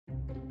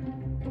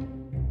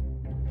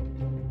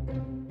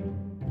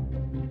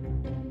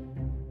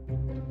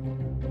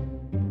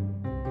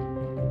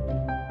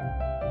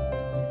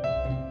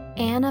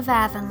Anne of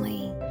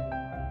Avonlea,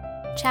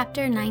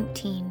 Chapter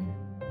 19.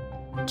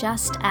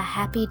 Just a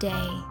Happy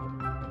Day.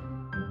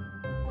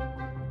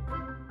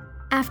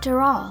 After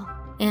all,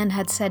 Anne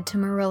had said to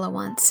Marilla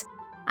once,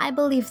 I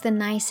believe the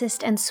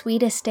nicest and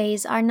sweetest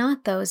days are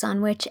not those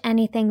on which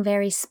anything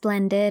very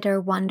splendid or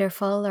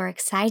wonderful or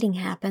exciting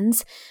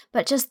happens,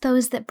 but just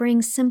those that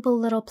bring simple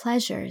little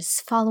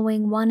pleasures,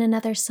 following one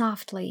another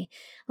softly,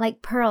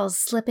 like pearls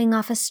slipping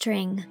off a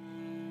string.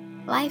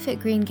 Life at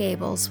Green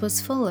Gables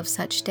was full of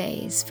such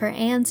days, for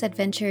Anne's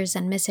adventures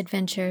and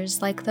misadventures,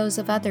 like those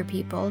of other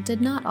people, did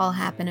not all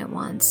happen at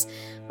once,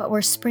 but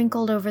were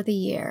sprinkled over the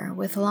year,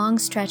 with long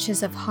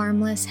stretches of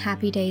harmless,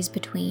 happy days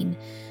between,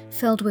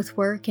 filled with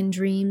work and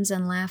dreams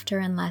and laughter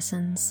and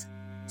lessons.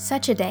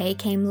 Such a day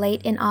came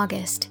late in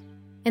August.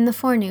 In the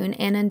forenoon,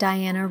 Anne and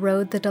Diana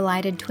rowed the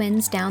delighted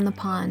twins down the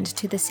pond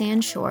to the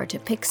sandshore to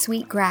pick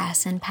sweet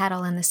grass and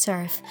paddle in the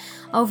surf,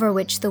 over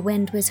which the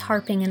wind was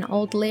harping an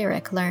old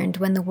lyric learned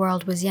when the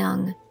world was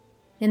young.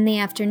 In the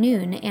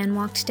afternoon, Anne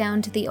walked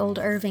down to the old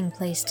Irving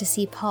place to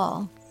see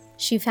Paul.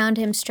 She found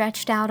him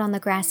stretched out on the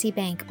grassy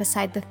bank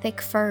beside the thick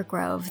fir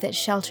grove that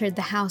sheltered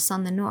the house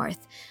on the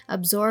north,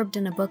 absorbed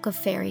in a book of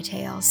fairy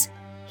tales.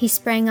 He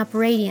sprang up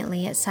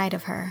radiantly at sight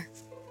of her.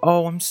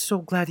 Oh, I'm so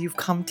glad you've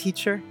come,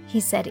 teacher, he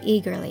said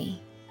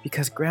eagerly.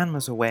 Because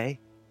Grandma's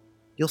away.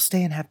 You'll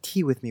stay and have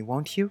tea with me,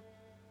 won't you?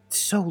 It's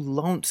so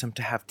lonesome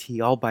to have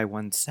tea all by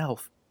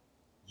oneself.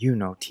 You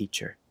know,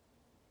 teacher,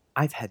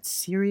 I've had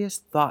serious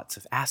thoughts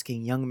of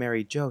asking young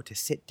Mary Jo to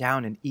sit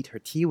down and eat her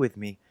tea with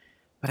me,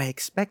 but I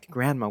expect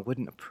Grandma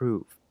wouldn't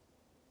approve.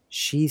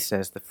 She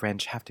says the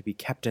French have to be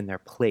kept in their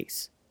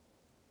place.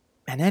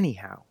 And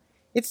anyhow,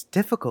 it's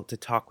difficult to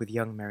talk with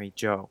young Mary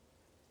Jo.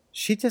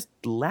 She just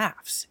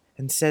laughs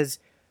and says,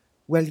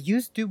 well,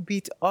 yous do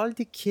beat all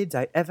the kids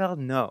I ever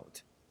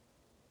knowed.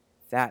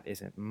 That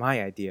isn't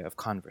my idea of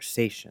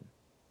conversation.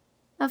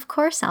 Of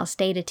course I'll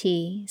stay to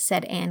tea,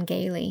 said Anne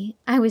gaily.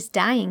 I was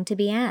dying to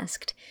be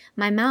asked.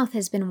 My mouth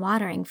has been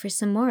watering for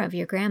some more of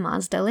your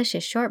grandma's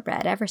delicious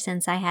shortbread ever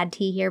since I had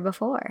tea here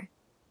before.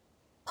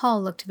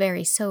 Paul looked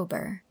very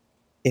sober.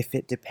 If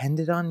it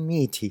depended on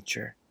me,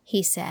 teacher,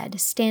 he said,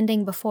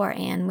 standing before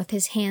Anne with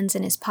his hands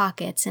in his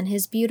pockets and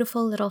his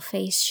beautiful little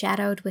face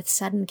shadowed with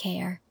sudden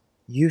care.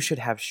 You should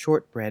have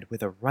shortbread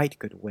with a right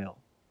good will.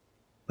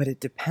 But it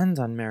depends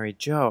on Mary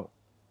Jo.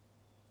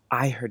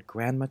 I heard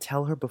Grandma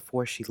tell her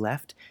before she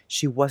left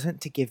she wasn't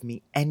to give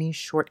me any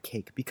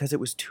shortcake because it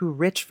was too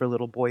rich for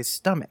little boys'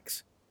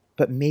 stomachs.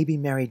 But maybe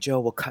Mary Jo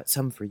will cut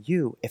some for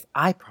you if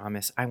I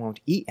promise I won't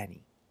eat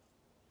any.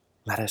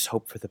 Let us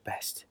hope for the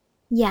best.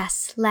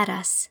 Yes, let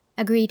us,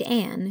 agreed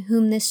Anne,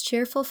 whom this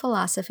cheerful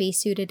philosophy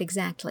suited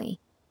exactly.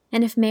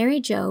 And if Mary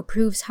Jo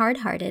proves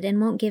hard-hearted and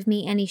won't give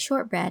me any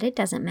shortbread, it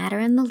doesn't matter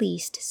in the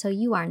least, so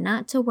you are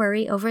not to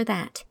worry over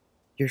that.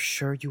 You're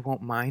sure you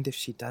won't mind if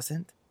she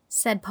doesn't?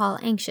 Said Paul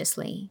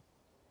anxiously.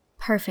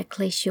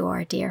 Perfectly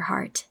sure, dear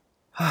heart.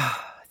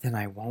 Then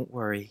I won't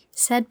worry,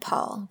 said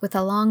Paul with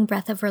a long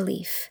breath of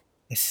relief.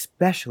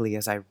 Especially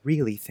as I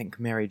really think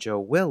Mary Jo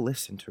will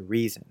listen to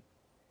reason.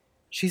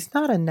 She's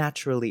not a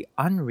naturally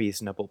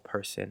unreasonable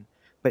person,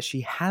 but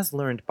she has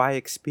learned by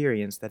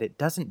experience that it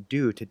doesn't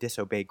do to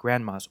disobey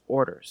Grandma's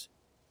orders.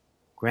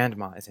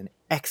 Grandma is an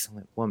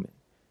excellent woman,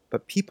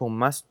 but people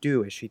must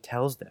do as she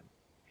tells them.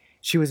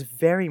 She was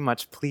very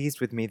much pleased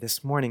with me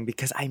this morning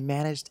because I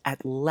managed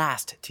at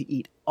last to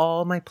eat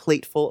all my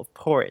plateful of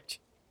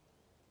porridge.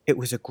 It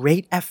was a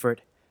great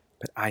effort,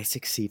 but I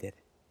succeeded.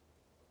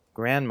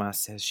 Grandma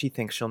says she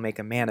thinks she'll make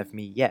a man of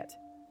me yet.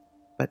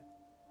 But,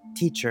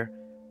 teacher,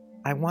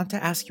 I want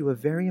to ask you a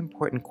very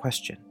important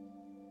question.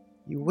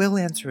 You will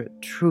answer it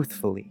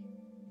truthfully,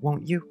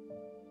 won't you?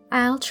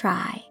 I'll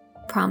try,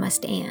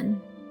 promised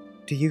Anne.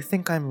 Do you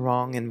think I'm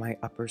wrong in my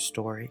upper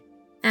story?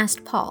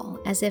 Asked Paul,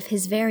 as if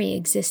his very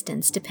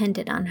existence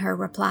depended on her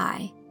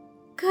reply.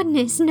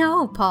 Goodness,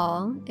 no,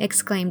 Paul,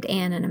 exclaimed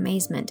Anne in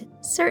amazement.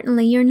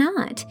 Certainly you're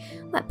not.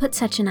 What put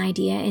such an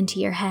idea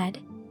into your head?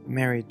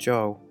 Mary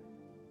Jo,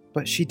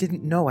 but she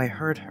didn't know I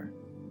heard her.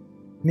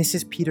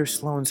 Mrs. Peter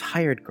Sloane's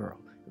hired girl,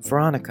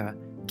 Veronica,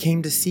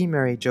 came to see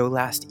Mary Jo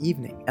last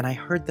evening, and I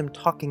heard them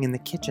talking in the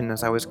kitchen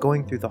as I was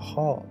going through the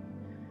hall.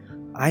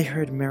 I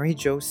heard Mary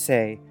Jo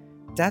say,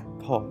 that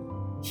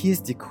Paul, he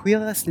is the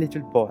queerest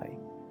little boy.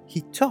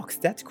 He talks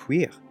that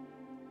queer.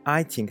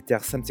 I think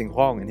there's something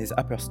wrong in his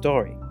upper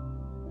story.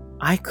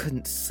 I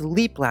couldn't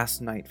sleep last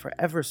night for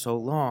ever so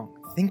long,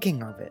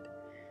 thinking of it,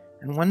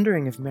 and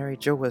wondering if Mary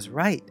Jo was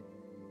right.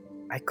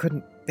 I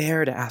couldn't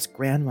bear to ask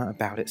Grandma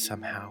about it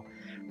somehow,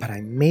 but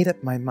I made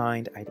up my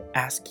mind I'd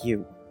ask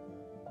you.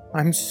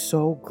 I'm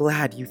so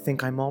glad you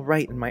think I'm all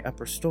right in my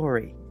upper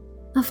story.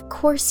 Of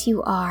course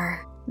you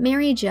are.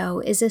 Mary Jo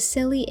is a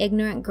silly,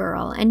 ignorant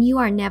girl, and you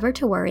are never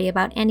to worry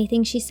about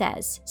anything she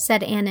says,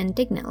 said Anne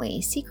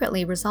indignantly,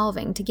 secretly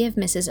resolving to give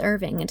Mrs.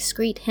 Irving a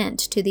discreet hint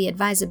to the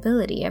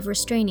advisability of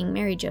restraining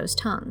Mary Jo's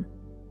tongue.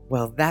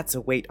 Well, that's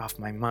a weight off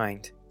my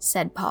mind,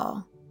 said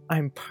Paul.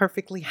 I'm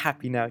perfectly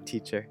happy now,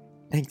 teacher,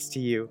 thanks to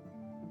you.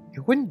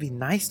 It wouldn't be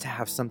nice to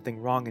have something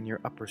wrong in your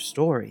upper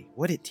story,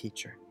 would it,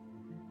 teacher?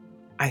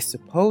 I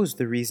suppose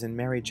the reason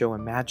Mary Jo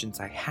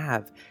imagines I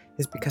have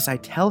is because I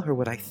tell her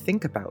what I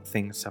think about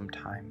things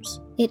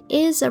sometimes. It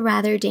is a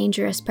rather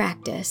dangerous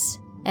practice,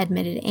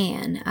 admitted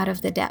Anne out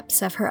of the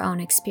depths of her own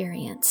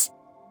experience.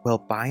 Well,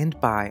 by and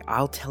by,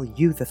 I'll tell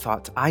you the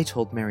thoughts I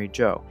told Mary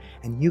Jo,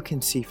 and you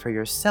can see for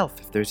yourself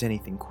if there's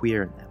anything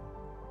queer in them.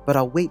 But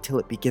I'll wait till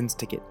it begins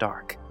to get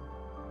dark.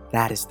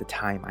 That is the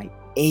time I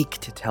ache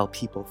to tell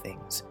people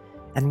things.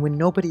 And when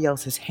nobody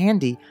else is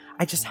handy,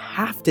 I just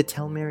have to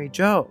tell Mary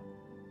Jo.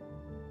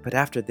 But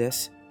after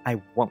this,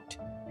 I won't,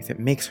 if it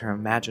makes her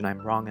imagine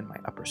I'm wrong in my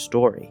upper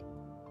story.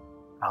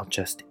 I'll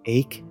just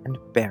ache and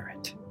bear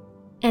it.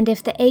 And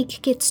if the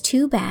ache gets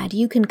too bad,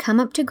 you can come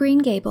up to Green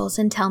Gables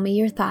and tell me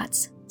your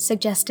thoughts,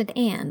 suggested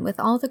Anne with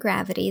all the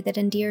gravity that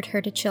endeared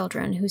her to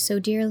children who so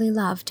dearly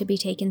love to be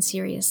taken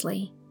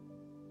seriously.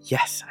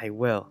 Yes, I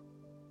will.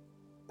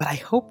 But I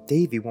hope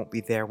Davy won't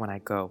be there when I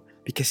go,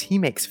 because he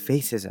makes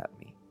faces at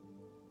me.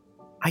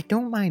 I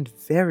don't mind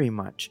very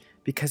much,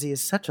 because he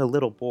is such a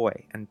little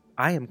boy, and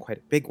I am quite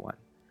a big one.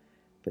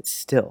 But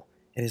still,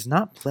 it is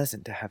not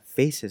pleasant to have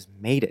faces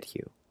made at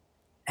you.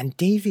 And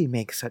Davy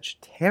makes such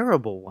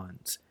terrible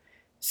ones.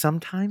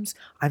 Sometimes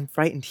I'm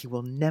frightened he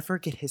will never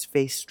get his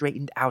face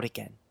straightened out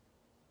again.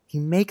 He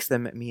makes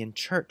them at me in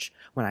church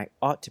when I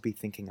ought to be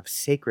thinking of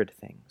sacred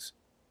things.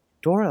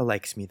 Dora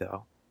likes me,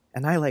 though,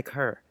 and I like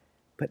her,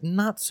 but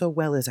not so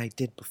well as I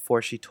did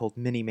before she told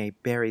Minnie May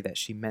Barry that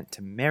she meant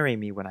to marry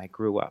me when I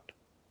grew up.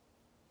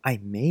 I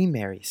may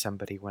marry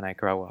somebody when I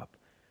grow up,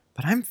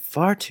 but I'm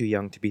far too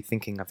young to be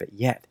thinking of it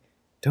yet.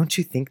 Don't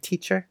you think,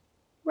 Teacher?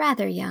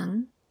 Rather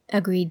young,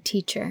 agreed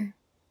Teacher.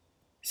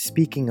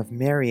 Speaking of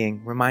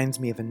marrying reminds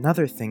me of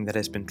another thing that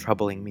has been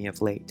troubling me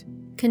of late,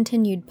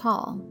 continued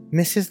Paul.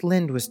 Mrs.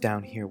 Lynde was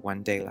down here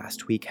one day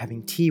last week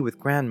having tea with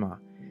Grandma,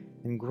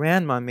 and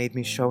Grandma made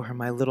me show her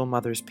my little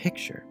mother's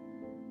picture,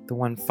 the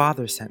one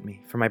Father sent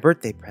me for my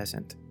birthday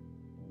present.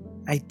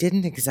 I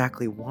didn't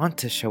exactly want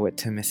to show it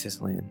to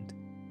Mrs. Lynde.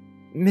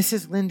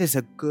 Mrs. Lynde is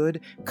a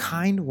good,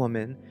 kind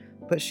woman,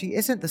 but she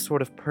isn't the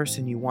sort of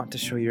person you want to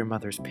show your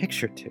mother's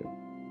picture to.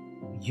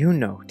 You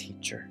know,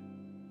 Teacher.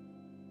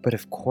 But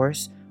of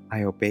course,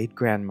 I obeyed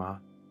Grandma.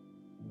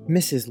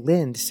 Mrs.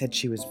 Lynde said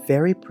she was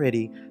very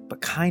pretty, but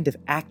kind of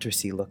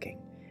actressy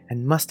looking,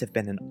 and must have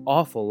been an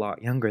awful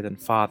lot younger than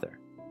Father.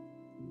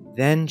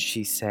 Then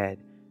she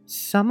said,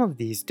 "Some of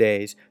these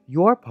days,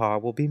 your Pa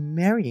will be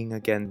marrying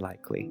again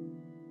likely.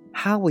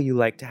 How will you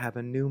like to have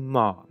a new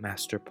Ma,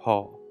 Master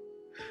Paul?"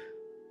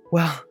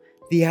 Well,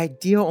 the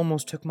idea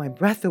almost took my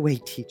breath away,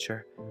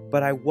 Teacher,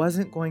 but I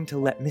wasn't going to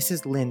let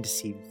Mrs. Lynde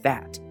see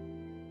that.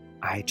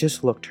 I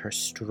just looked her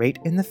straight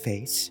in the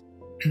face,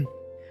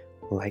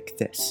 like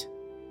this,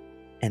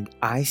 and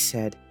I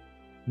said,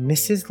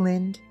 "Mrs.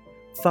 Lynde,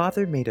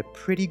 Father made a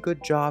pretty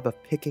good job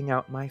of picking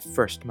out my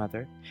first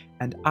mother,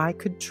 and I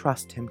could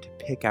trust him to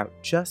pick out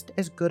just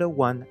as good a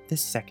one the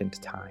second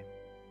time.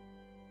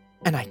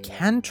 And I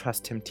can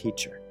trust him,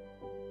 Teacher.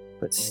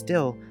 But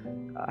still,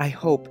 I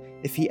hope,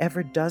 if he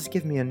ever does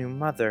give me a new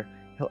mother,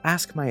 he'll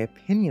ask my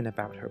opinion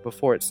about her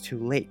before it's too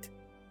late.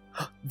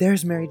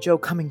 There's Mary Jo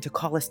coming to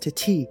call us to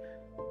tea.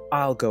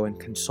 I'll go and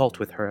consult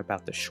with her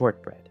about the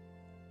shortbread."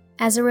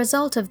 As a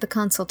result of the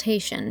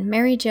consultation,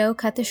 Mary Jo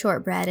cut the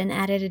shortbread and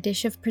added a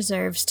dish of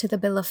preserves to the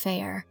bill of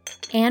fare.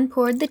 Anne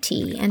poured the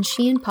tea, and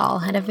she and Paul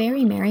had a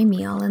very merry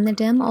meal in the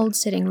dim old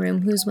sitting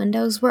room whose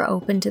windows were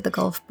open to the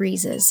Gulf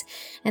breezes,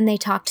 and they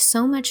talked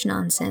so much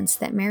nonsense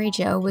that Mary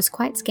Jo was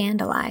quite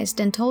scandalized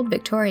and told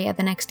Victoria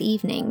the next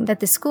evening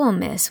that the school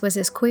miss was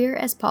as queer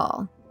as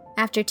Paul.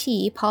 After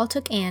tea, Paul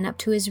took Anne up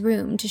to his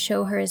room to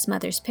show her his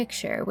mother's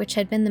picture, which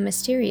had been the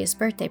mysterious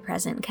birthday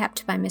present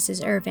kept by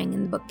Mrs. Irving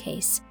in the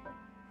bookcase.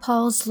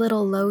 Paul's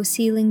little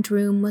low-ceilinged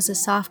room was a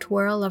soft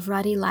whirl of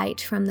ruddy light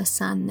from the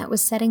sun that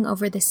was setting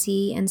over the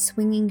sea and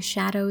swinging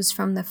shadows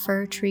from the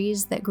fir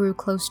trees that grew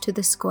close to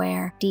the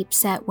square,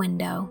 deep-set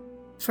window.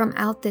 From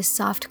out this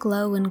soft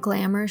glow and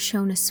glamour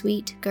shone a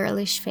sweet,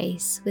 girlish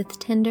face with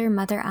tender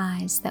mother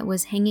eyes that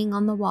was hanging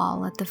on the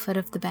wall at the foot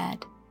of the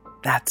bed.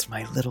 "That's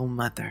my little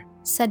mother,"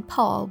 said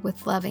Paul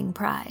with loving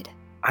pride.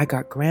 "I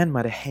got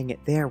Grandma to hang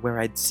it there where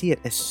I'd see it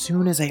as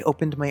soon as I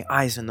opened my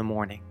eyes in the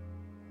morning.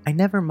 I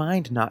never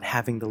mind not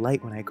having the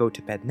light when I go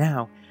to bed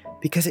now,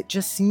 because it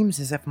just seems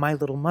as if my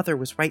little mother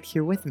was right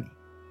here with me.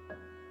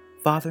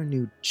 Father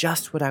knew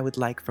just what I would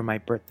like for my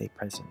birthday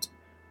present,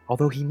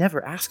 although he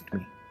never asked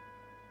me.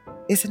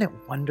 Isn't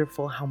it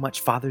wonderful how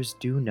much fathers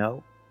do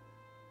know?"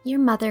 Your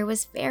mother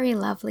was very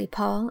lovely,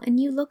 Paul, and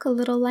you look a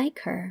little like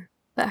her,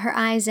 but her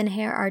eyes and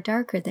hair are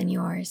darker than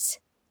yours.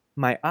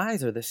 "My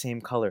eyes are the same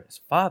color as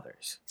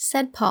Father's,"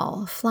 said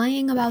Paul,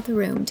 flying about the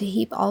room to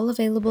heap all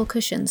available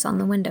cushions on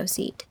the window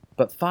seat.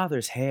 "but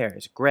Father's hair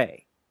is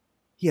gray.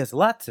 He has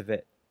lots of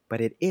it,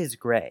 but it is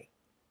gray.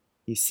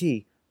 You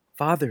see,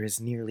 Father is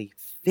nearly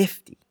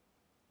 50.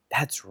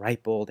 That's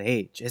ripe old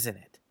age, isn't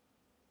it?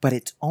 But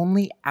it's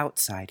only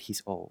outside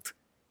he's old.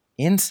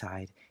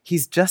 Inside,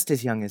 he's just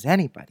as young as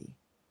anybody.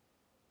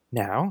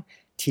 Now,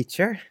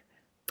 Teacher,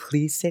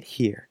 please sit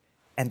here,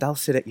 and I'll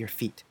sit at your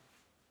feet.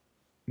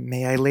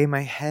 May I lay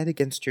my head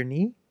against your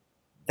knee?"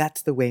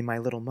 That's the way my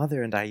little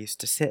mother and I used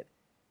to sit.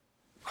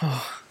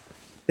 Oh,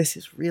 this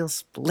is real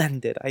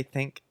splendid, I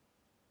think.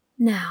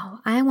 Now,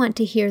 I want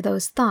to hear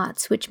those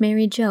thoughts which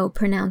Mary Jo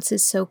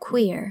pronounces so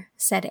queer,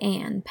 said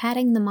Anne,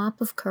 patting the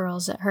mop of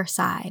curls at her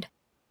side.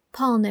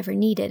 Paul never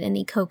needed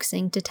any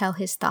coaxing to tell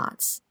his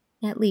thoughts,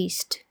 at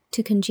least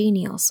to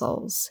congenial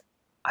souls.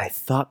 I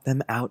thought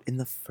them out in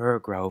the fir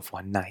grove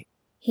one night,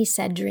 he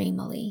said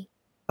dreamily.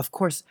 Of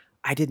course,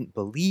 I didn't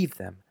believe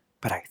them,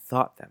 but I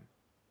thought them.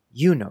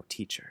 You know,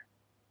 teacher.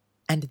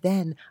 And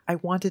then I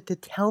wanted to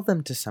tell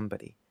them to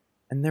somebody,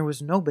 and there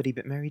was nobody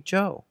but Mary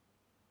Jo.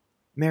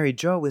 Mary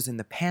Jo was in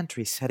the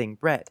pantry setting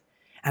bread,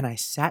 and I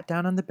sat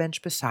down on the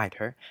bench beside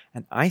her,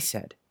 and I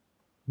said,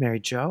 Mary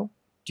Jo,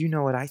 do you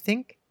know what I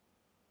think?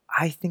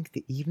 I think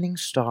the evening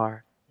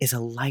star is a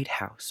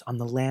lighthouse on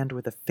the land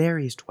where the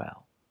fairies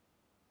dwell.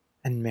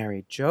 And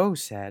Mary Jo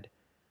said,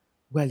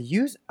 Well,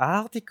 yous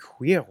are the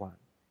queer one.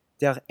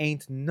 There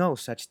ain't no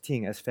such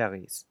thing as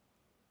fairies.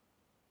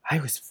 I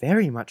was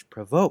very much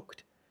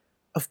provoked.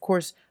 Of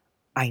course,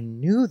 I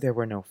knew there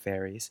were no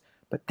fairies,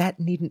 but that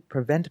needn't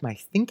prevent my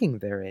thinking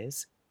there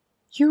is.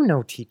 You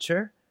know,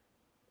 teacher.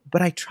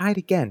 But I tried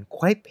again,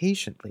 quite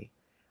patiently.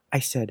 I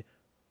said,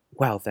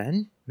 Well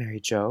then, Mary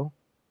Jo,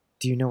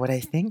 do you know what I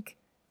think?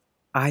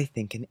 I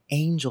think an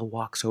angel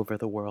walks over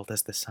the world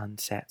as the sun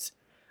sets.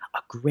 A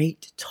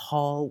great,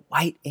 tall,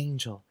 white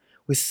angel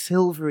with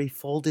silvery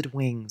folded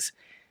wings,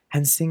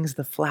 and sings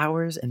the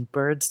flowers and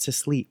birds to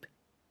sleep.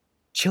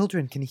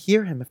 Children can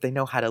hear him if they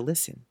know how to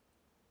listen.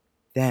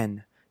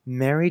 Then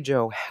Mary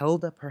Jo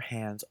held up her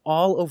hands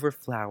all over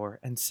flour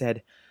and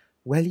said,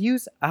 Well,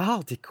 yous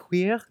are the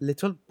queer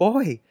little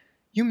boy.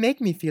 You make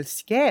me feel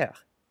scared.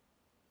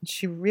 And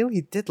she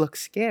really did look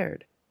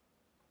scared.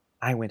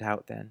 I went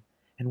out then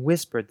and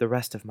whispered the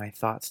rest of my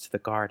thoughts to the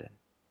garden.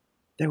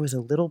 There was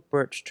a little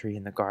birch tree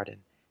in the garden,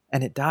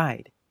 and it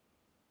died.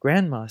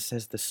 Grandma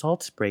says the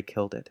salt spray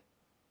killed it,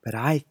 but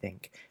I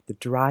think the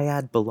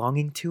dryad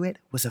belonging to it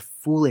was a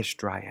foolish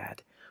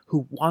dryad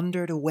who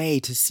wandered away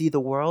to see the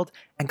world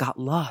and got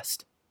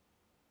lost.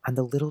 And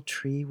the little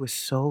tree was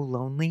so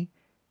lonely,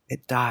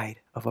 it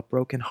died of a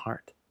broken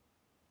heart.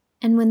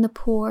 And when the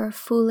poor,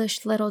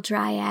 foolish little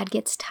dryad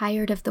gets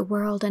tired of the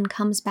world and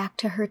comes back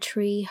to her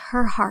tree,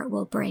 her heart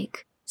will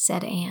break,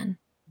 said Anne.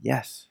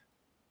 Yes,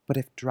 but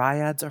if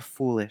dryads are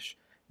foolish,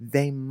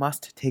 they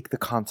must take the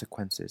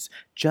consequences,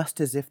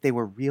 just as if they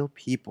were real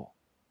people,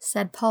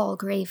 said Paul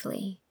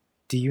gravely.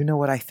 Do you know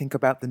what I think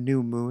about the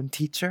new moon,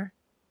 teacher?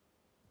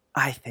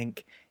 I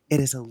think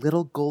it is a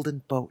little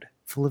golden boat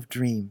full of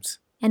dreams.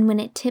 And when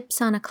it tips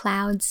on a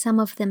cloud, some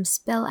of them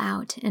spill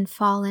out and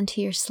fall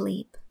into your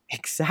sleep.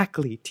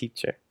 Exactly,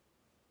 teacher.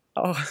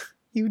 Oh,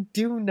 you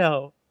do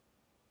know.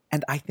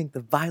 And I think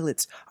the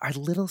violets are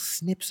little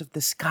snips of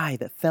the sky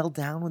that fell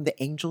down when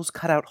the angels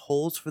cut out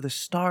holes for the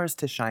stars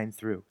to shine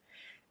through.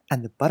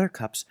 And the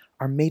buttercups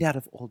are made out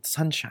of old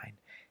sunshine.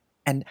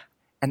 And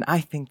I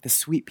think the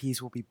sweet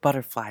peas will be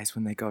butterflies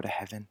when they go to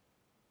heaven.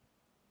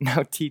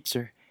 Now,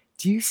 teacher,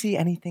 do you see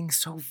anything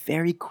so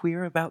very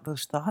queer about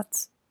those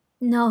thoughts?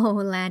 No,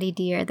 laddie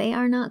dear, they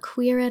are not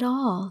queer at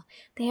all.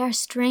 They are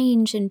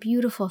strange and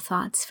beautiful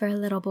thoughts for a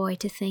little boy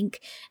to think,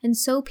 and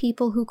so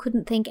people who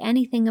couldn't think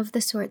anything of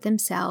the sort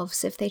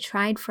themselves if they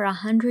tried for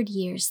 100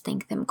 years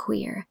think them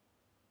queer.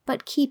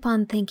 But keep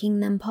on thinking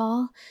them,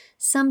 Paul.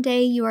 Some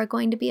day you are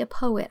going to be a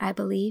poet, I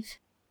believe.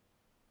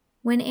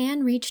 When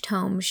Anne reached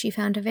home, she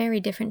found a very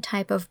different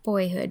type of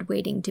boyhood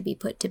waiting to be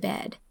put to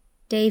bed.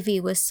 Davy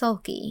was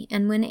sulky,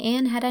 and when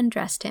Anne had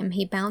undressed him,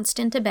 he bounced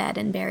into bed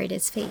and buried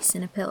his face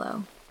in a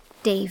pillow.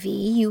 Davy,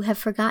 you have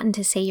forgotten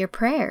to say your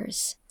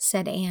prayers,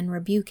 said Anne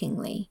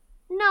rebukingly.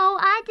 No,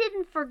 I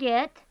didn't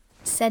forget,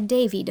 said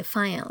Davy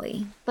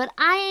defiantly. But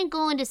I ain't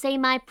going to say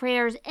my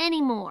prayers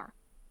anymore.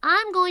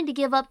 I'm going to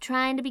give up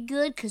trying to be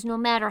good, 'cause no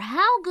matter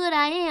how good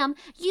I am,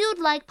 you'd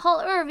like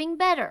Paul Irving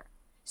better.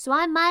 So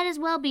I might as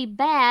well be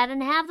bad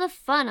and have the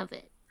fun of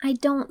it. I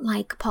don't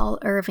like Paul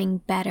Irving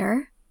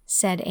better,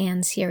 said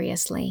Anne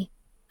seriously.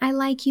 I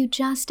like you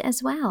just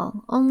as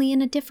well, only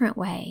in a different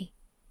way.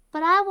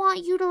 But I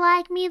want you to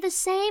like me the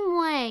same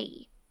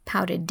way,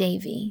 pouted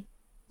Davy.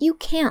 You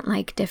can't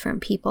like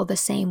different people the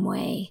same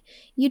way.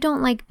 You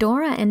don't like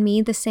Dora and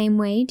me the same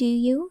way, do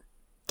you?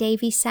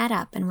 Davy sat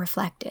up and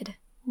reflected.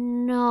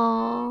 No,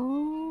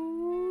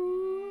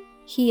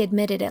 he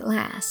admitted at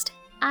last.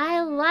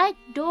 I like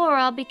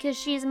Dora because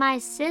she's my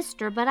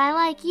sister, but I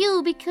like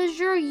you because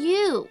you're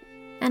you.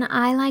 And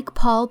I like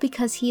Paul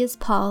because he is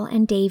Paul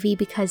and Davy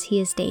because he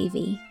is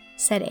Davy,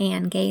 said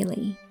Anne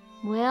gaily.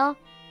 Well,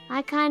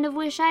 I kind of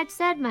wish I'd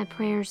said my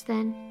prayers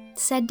then,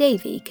 said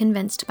Davy,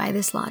 convinced by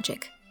this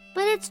logic.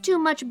 But it's too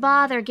much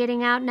bother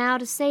getting out now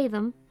to say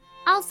them.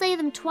 I'll say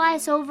them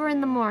twice over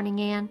in the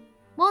morning, Anne.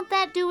 Won't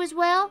that do as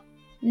well?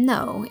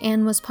 No,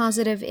 Anne was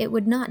positive it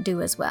would not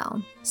do as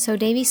well, so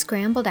Davy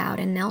scrambled out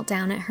and knelt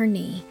down at her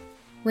knee.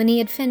 When he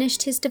had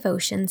finished his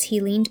devotions, he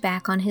leaned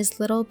back on his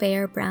little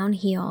bare brown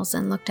heels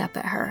and looked up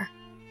at her.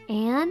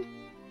 Anne,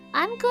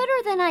 I'm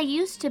gooder than I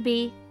used to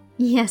be.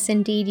 Yes,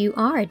 indeed you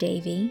are,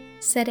 Davy,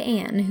 said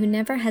Anne, who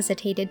never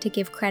hesitated to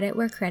give credit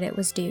where credit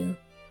was due.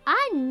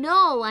 I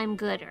know I'm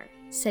gooder,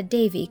 said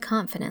Davy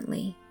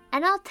confidently.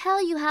 And I'll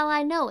tell you how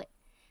I know it.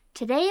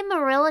 Today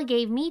Marilla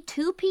gave me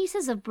 2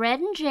 pieces of bread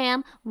and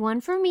jam,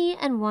 one for me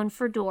and one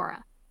for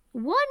Dora.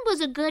 One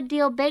was a good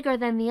deal bigger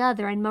than the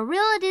other, and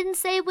Marilla didn't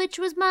say which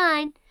was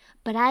mine,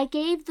 but I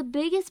gave the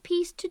biggest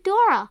piece to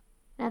Dora.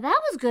 Now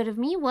that was good of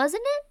me,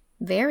 wasn't it?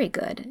 Very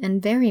good,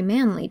 and very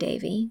manly,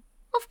 Davy.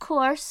 Of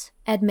course,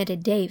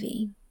 admitted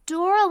Davy.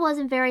 Dora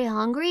wasn't very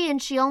hungry,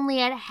 and she only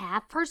had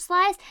half her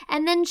slice,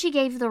 and then she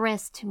gave the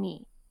rest to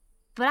me.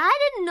 But I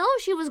didn't know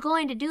she was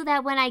going to do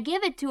that when I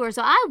gave it to her,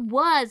 so I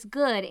was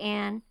good,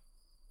 Anne.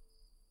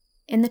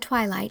 In the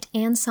twilight,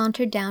 Anne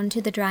sauntered down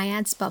to the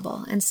Dryad's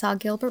Bubble and saw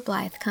Gilbert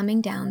Blythe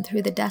coming down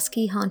through the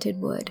dusky,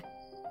 haunted wood.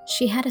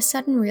 She had a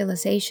sudden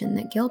realization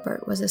that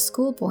Gilbert was a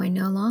schoolboy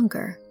no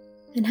longer,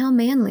 and how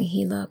manly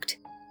he looked.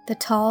 The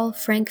tall,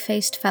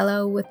 frank-faced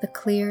fellow with the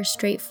clear,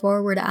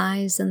 straightforward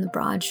eyes and the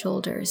broad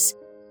shoulders.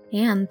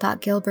 Anne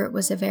thought Gilbert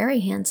was a very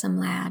handsome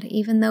lad,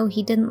 even though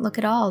he didn't look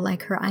at all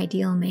like her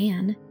ideal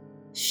man.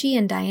 She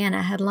and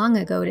Diana had long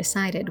ago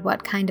decided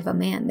what kind of a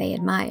man they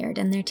admired,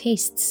 and their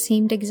tastes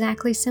seemed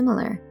exactly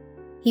similar.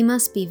 He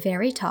must be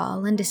very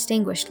tall and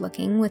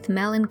distinguished-looking, with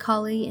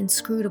melancholy,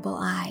 inscrutable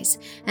eyes,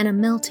 and a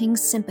melting,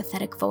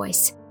 sympathetic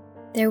voice.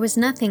 There was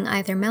nothing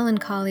either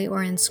melancholy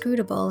or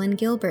inscrutable in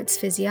Gilbert's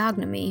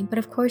physiognomy, but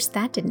of course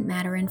that didn't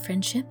matter in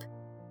friendship.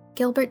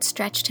 Gilbert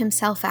stretched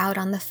himself out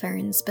on the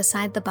ferns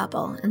beside the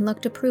bubble and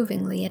looked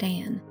approvingly at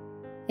Anne.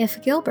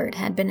 If Gilbert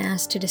had been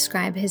asked to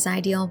describe his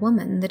ideal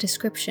woman, the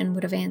description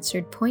would have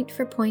answered point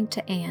for point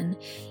to Anne,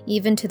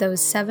 even to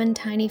those 7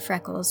 tiny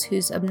freckles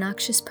whose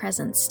obnoxious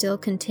presence still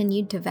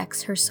continued to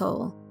vex her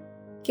soul.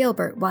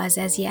 Gilbert was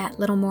as yet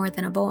little more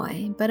than a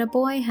boy, but a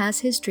boy has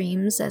his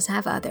dreams as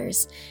have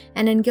others,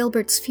 and in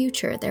Gilbert's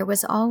future there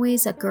was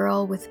always a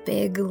girl with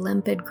big,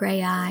 limpid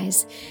gray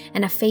eyes,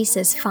 and a face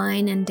as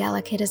fine and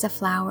delicate as a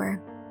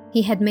flower.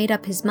 He had made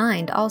up his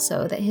mind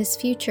also that his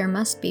future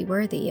must be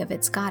worthy of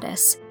its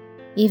goddess.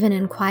 Even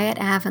in quiet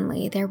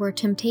Avonlea there were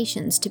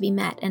temptations to be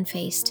met and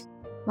faced.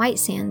 White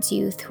Sands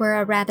youth were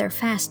a rather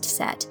fast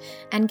set,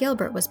 and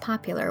Gilbert was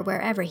popular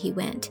wherever he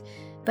went,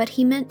 but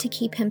he meant to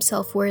keep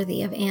himself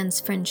worthy of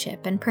Anne's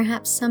friendship and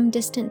perhaps some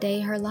distant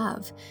day her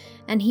love,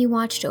 and he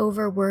watched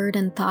over word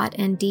and thought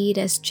and deed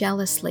as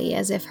jealously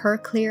as if her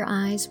clear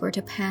eyes were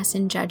to pass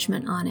in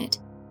judgment on it.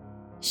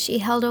 She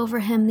held over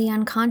him the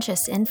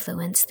unconscious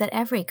influence that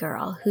every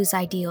girl whose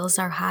ideals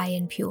are high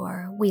and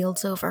pure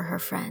wields over her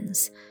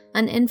friends,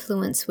 an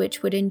influence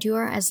which would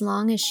endure as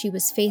long as she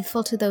was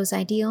faithful to those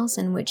ideals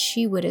and which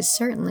she would as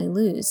certainly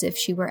lose if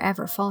she were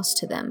ever false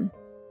to them.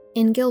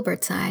 In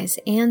Gilbert's eyes,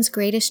 Anne's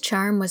greatest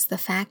charm was the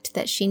fact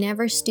that she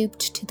never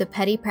stooped to the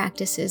petty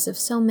practices of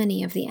so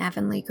many of the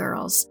Avonlea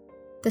girls.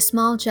 The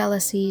small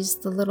jealousies,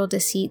 the little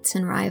deceits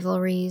and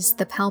rivalries,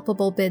 the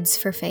palpable bids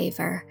for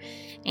favor.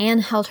 Anne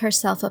held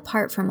herself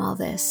apart from all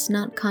this,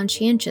 not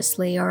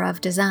conscientiously or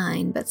of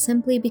design, but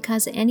simply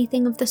because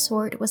anything of the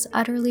sort was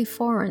utterly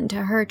foreign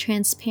to her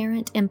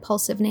transparent,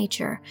 impulsive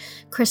nature,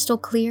 crystal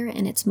clear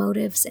in its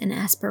motives and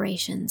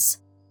aspirations.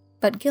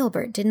 But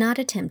Gilbert did not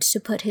attempt to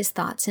put his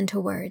thoughts into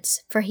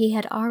words, for he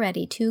had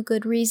already too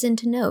good reason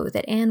to know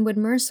that Anne would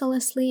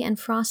mercilessly and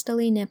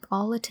frostily nip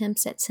all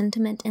attempts at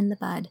sentiment in the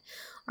bud,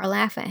 or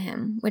laugh at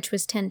him, which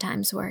was 10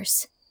 times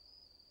worse.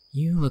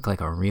 "You look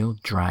like a real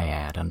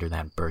dryad under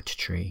that birch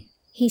tree,"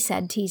 he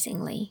said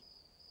teasingly.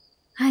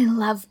 "I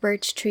love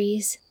birch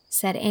trees,"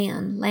 said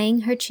Anne,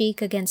 laying her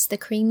cheek against the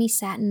creamy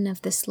satin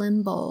of the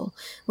slim bowl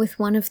with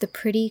one of the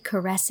pretty,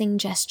 caressing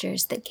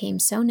gestures that came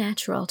so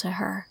natural to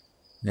her.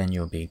 "Then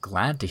you'll be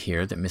glad to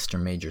hear that Mr.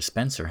 Major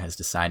Spencer has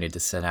decided to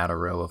set out a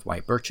row of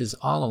white birches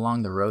all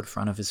along the road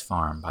front of his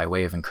farm by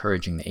way of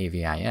encouraging the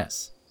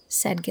AVIS,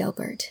 said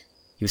Gilbert.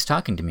 He was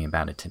talking to me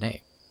about it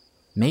today.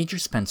 Major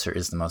Spencer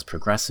is the most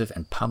progressive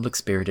and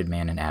public-spirited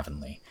man in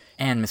Avonlea,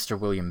 and Mr.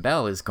 William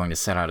Bell is going to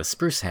set out a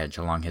spruce hedge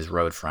along his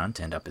road front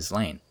and up his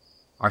lane.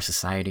 Our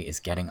society is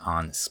getting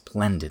on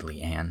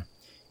splendidly, Anne.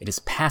 It is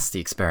past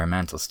the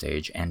experimental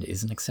stage and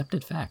is an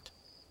accepted fact.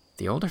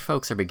 The older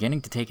folks are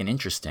beginning to take an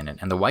interest in it,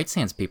 and the White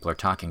Sands people are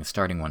talking of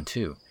starting one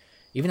too.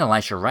 Even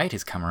Elisha Wright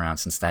has come around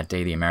since that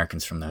day the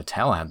Americans from the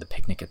hotel had the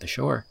picnic at the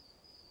shore.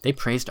 They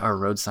praised our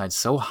roadside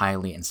so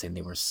highly and said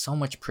they were so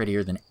much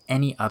prettier than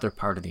any other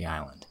part of the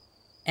island.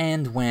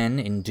 And when,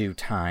 in due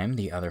time,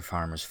 the other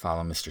farmers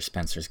follow Mr.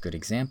 Spencer's good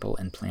example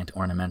and plant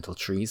ornamental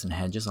trees and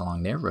hedges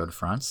along their road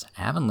fronts,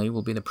 Avonlea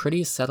will be the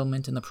prettiest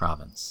settlement in the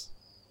province.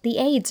 The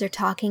aides are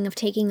talking of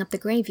taking up the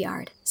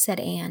graveyard,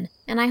 said Anne,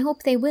 and I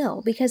hope they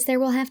will, because there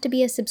will have to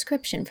be a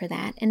subscription for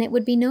that, and it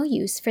would be no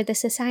use for the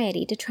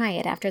society to try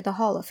it after the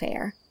Hall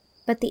affair.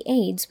 But the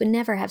aides would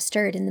never have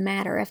stirred in the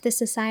matter if the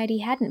society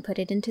hadn't put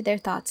it into their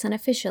thoughts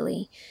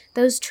unofficially.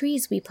 Those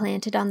trees we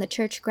planted on the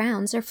church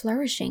grounds are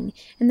flourishing,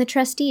 and the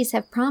trustees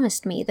have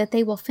promised me that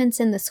they will fence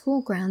in the school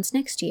grounds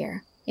next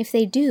year. If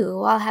they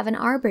do, I'll have an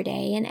arbor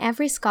day, and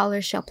every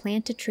scholar shall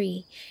plant a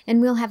tree,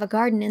 and we'll have a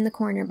garden in the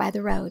corner by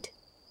the road.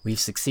 We've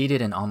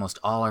succeeded in almost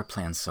all our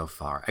plans so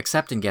far,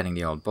 except in getting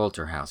the old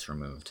Bolter house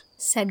removed,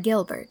 said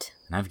Gilbert.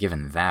 And I've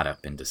given that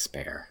up in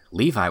despair.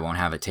 Levi won't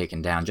have it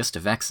taken down just to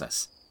vex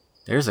us.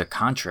 There's a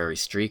contrary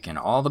streak in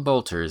all the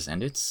Bolters,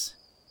 and it's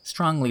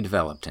strongly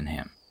developed in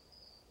him.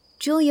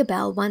 Julia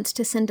Bell wants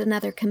to send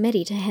another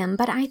committee to him,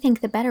 but I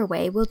think the better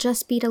way will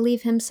just be to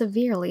leave him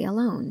severely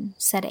alone,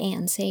 said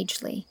Anne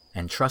sagely.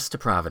 And trust to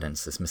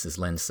Providence, as Mrs.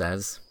 Lynde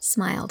says,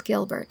 smiled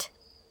Gilbert.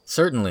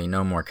 Certainly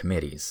no more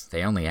committees.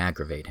 They only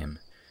aggravate him.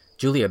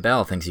 Julia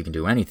Bell thinks you can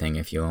do anything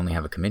if you only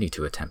have a committee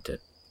to attempt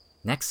it.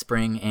 Next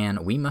spring,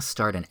 Anne, we must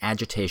start an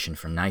agitation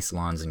for nice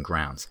lawns and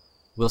grounds.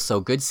 We'll sow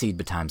good seed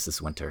betimes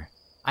this winter.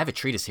 I have a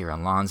treatise here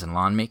on lawns and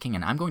lawn making,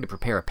 and I'm going to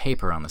prepare a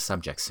paper on the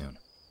subject soon.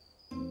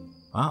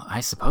 Well,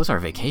 I suppose our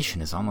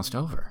vacation is almost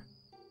over.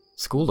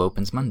 School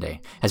opens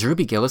Monday. Has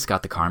Ruby Gillis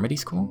got the Carmody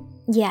school?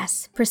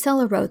 Yes,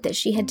 Priscilla wrote that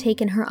she had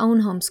taken her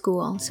own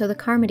homeschool, so the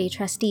Carmody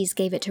trustees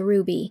gave it to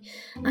Ruby.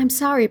 I'm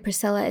sorry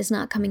Priscilla is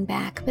not coming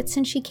back, but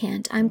since she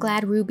can't, I'm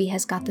glad Ruby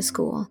has got the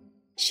school.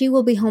 She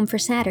will be home for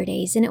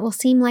Saturdays, and it will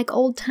seem like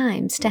old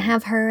times to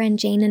have her and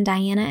Jane and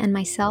Diana and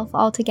myself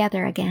all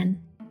together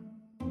again.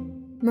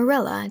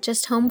 Marilla,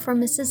 just home from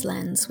Mrs.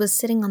 Lynde's, was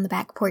sitting on the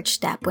back porch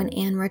step when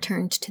Anne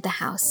returned to the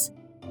house.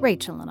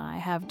 Rachel and I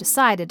have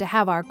decided to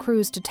have our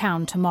cruise to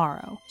town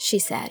tomorrow, she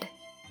said.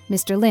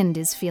 Mr. Lynde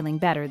is feeling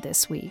better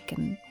this week,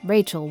 and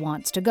Rachel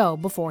wants to go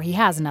before he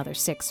has another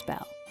sick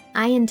spell.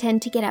 I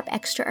intend to get up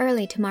extra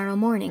early tomorrow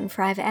morning,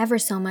 for I've ever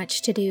so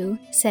much to do,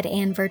 said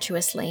Anne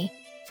virtuously.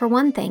 For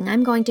one thing,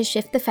 I'm going to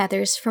shift the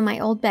feathers from my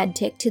old bed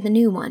tick to the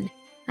new one.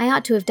 I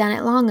ought to have done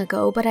it long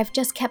ago, but I've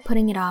just kept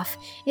putting it off.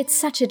 It's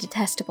such a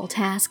detestable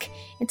task.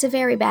 It's a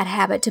very bad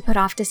habit to put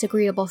off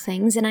disagreeable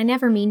things, and I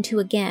never mean to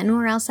again,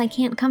 or else I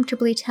can't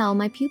comfortably tell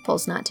my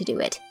pupils not to do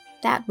it.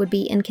 That would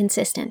be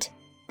inconsistent.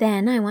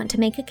 Then I want to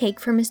make a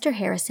cake for Mr.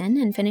 Harrison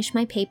and finish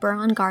my paper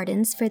on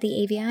gardens for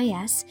the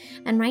AVIS,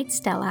 and write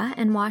Stella,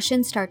 and wash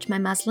and starch my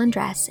muslin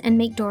dress, and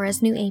make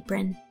Dora's new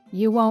apron.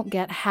 You won't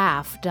get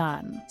half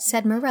done,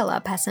 said Marilla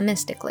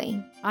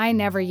pessimistically. I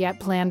never yet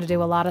planned to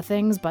do a lot of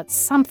things, but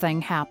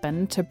something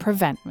happened to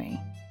prevent me.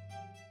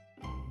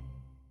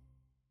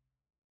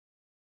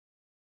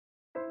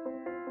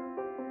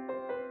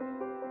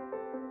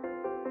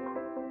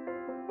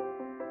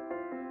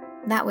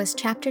 That was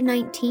Chapter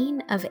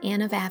 19 of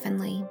Anne of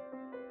Avonlea.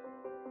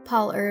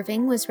 Paul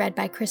Irving was read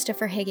by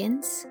Christopher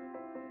Higgins.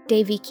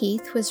 Davy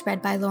Keith was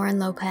read by Lauren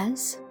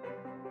Lopez.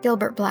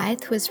 Gilbert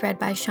Blythe was read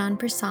by Sean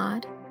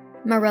Prasad.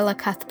 Marilla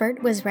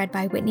Cuthbert was read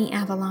by Whitney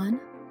Avalon.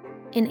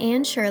 And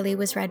Anne Shirley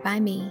was read by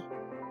me,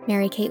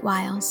 Mary Kate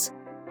Wiles.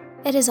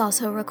 It is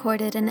also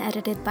recorded and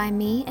edited by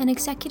me and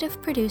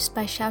executive produced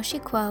by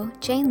Xiaoxi Kuo,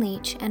 Jane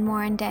Leach, and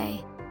Warren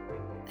Day.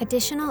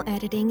 Additional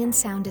editing and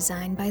sound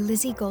design by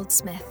Lizzie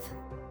Goldsmith.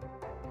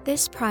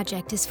 This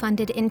project is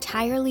funded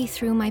entirely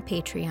through my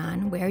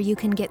Patreon, where you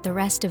can get the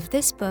rest of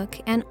this book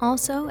and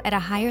also, at a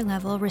higher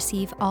level,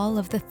 receive all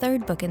of the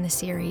third book in the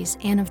series,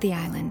 Anne of the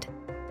Island.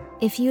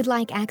 If you'd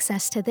like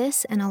access to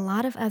this and a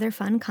lot of other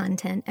fun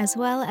content, as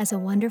well as a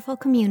wonderful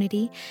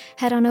community,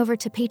 head on over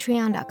to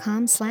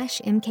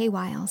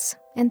patreon.com/mkwiles.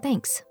 And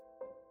thanks.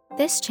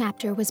 This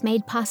chapter was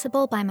made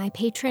possible by my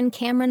patron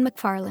Cameron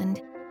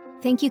McFarland.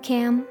 Thank you,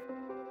 Cam.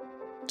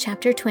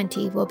 Chapter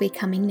 20 will be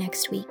coming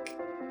next week.